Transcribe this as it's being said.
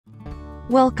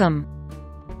Welcome.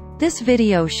 This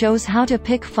video shows how to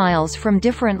pick files from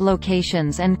different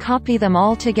locations and copy them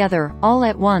all together, all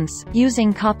at once,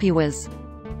 using Copywhiz.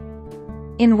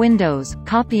 In Windows,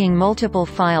 copying multiple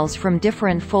files from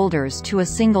different folders to a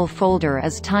single folder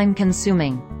is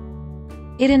time-consuming.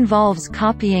 It involves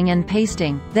copying and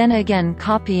pasting, then again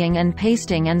copying and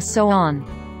pasting, and so on.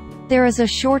 There is a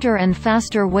shorter and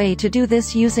faster way to do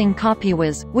this using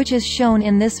Copywhiz, which is shown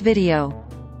in this video.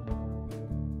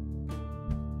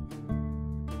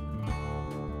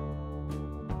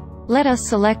 Let us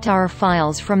select our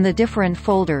files from the different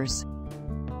folders.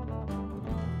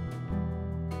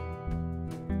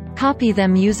 Copy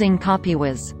them using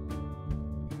Copywhiz.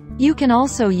 You can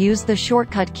also use the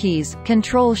shortcut keys,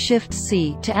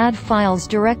 Ctrl-Shift-C, to add files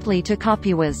directly to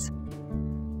Copywhiz.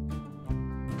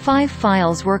 5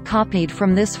 files were copied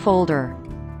from this folder.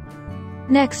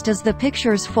 Next is the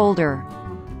Pictures folder.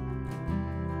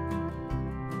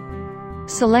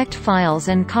 Select files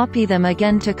and copy them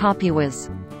again to Copywhiz.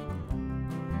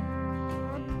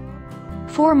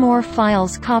 4 more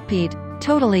files copied.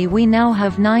 Totally we now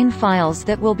have 9 files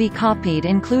that will be copied,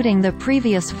 including the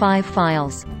previous 5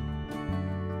 files.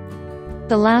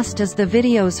 The last is the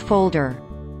Videos folder.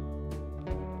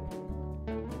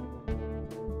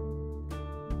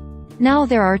 Now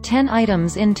there are 10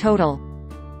 items in total.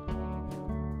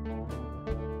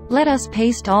 Let us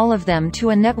paste all of them to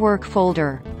a Network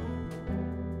folder.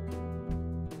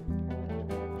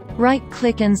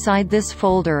 Right-click inside this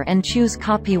folder and choose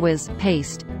Copywhiz,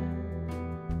 Paste.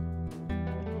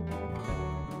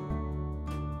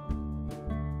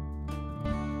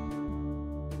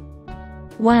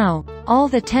 Wow! All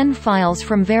the 10 files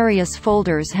from various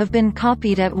folders have been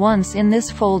copied at once in this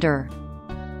folder.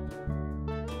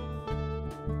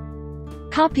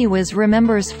 Copywhiz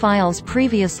remembers files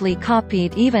previously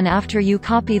copied even after you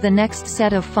copy the next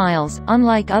set of files,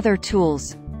 unlike other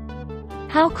tools.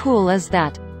 How cool is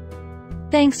that?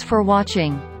 Thanks for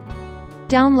watching.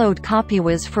 Download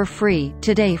Copywhiz for free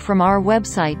today from our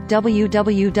website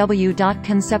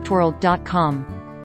www.conceptworld.com.